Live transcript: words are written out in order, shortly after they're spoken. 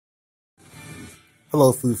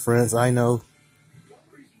Hello, food friends. I know,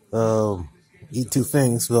 eat two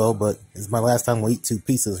things, well, but it's my last time we'll eat two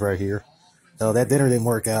pizzas right here. So that dinner didn't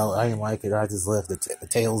work out. I didn't like it. I just left the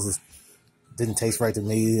tails. Didn't taste right to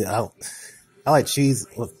me. I like cheese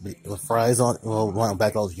with fries on. Well, when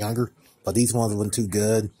back I was younger, but these ones weren't too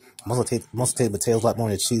good. Most of the potatoes a lot more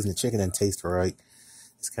than the cheese, and the chicken didn't taste right.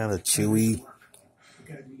 It's kind of chewy.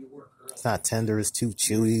 It's not tender. It's too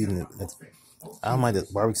chewy, and I don't mind the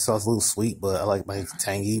barbecue sauce a little sweet, but I like my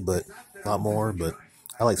tangy, but not more. But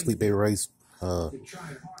I like sweet baby rice a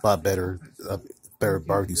lot better. Better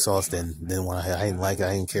barbecue sauce than what I had. I didn't like it.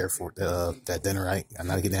 I didn't care for that dinner. I'm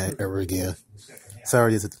not getting that ever again.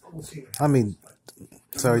 Sorry, I mean,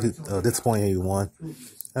 sorry to disappoint anyone.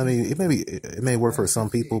 I mean, it may work for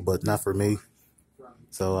some people, but not for me.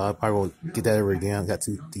 So I probably won't get that ever again. I got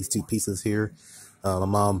these two pieces here. My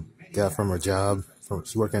mom got from her job.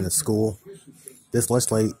 She worked in the school. This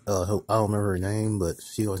lunch lady, I don't remember her name, but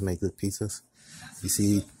she always makes good pizzas. You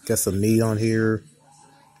see, got some meat on here,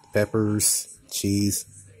 peppers, cheese.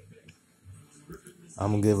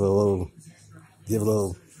 I'm gonna give it a little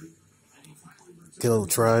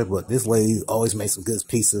try. But this lady always makes some good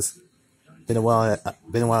pizzas. Been a while.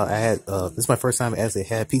 I had. This is my first time I actually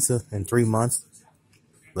had pizza in 3 months.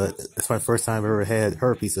 But it's my first time I've ever had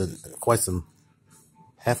her pizza in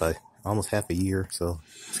almost half a year. So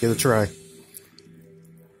let's give it a try.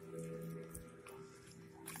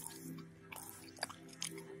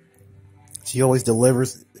 She always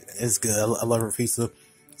delivers. It's good. I love her pizza.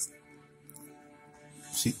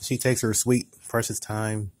 She takes her sweet, precious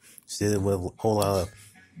time. She did it with a whole lot of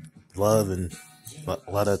love and a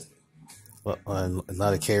lot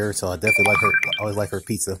of care. So I definitely like her. I always like her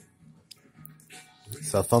pizza.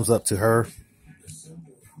 So thumbs up to her,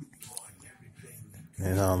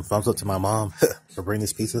 and thumbs up to my mom for bringing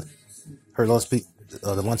this pizza. Her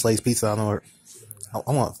the lunch lady's pizza. I don't know her.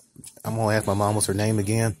 I'm gonna ask my mom what's her name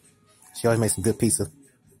again. She always makes some good pizza.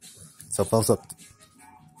 So thumbs up.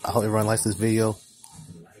 I hope everyone likes this video.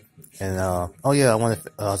 And oh yeah, I want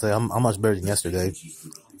to say I'm much better than yesterday.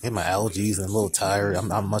 I had my allergies and a little tired.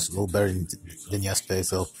 I'm a little better than yesterday.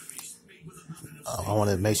 So I want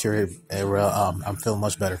to make sure I'm feeling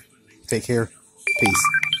much better. Take care. Peace.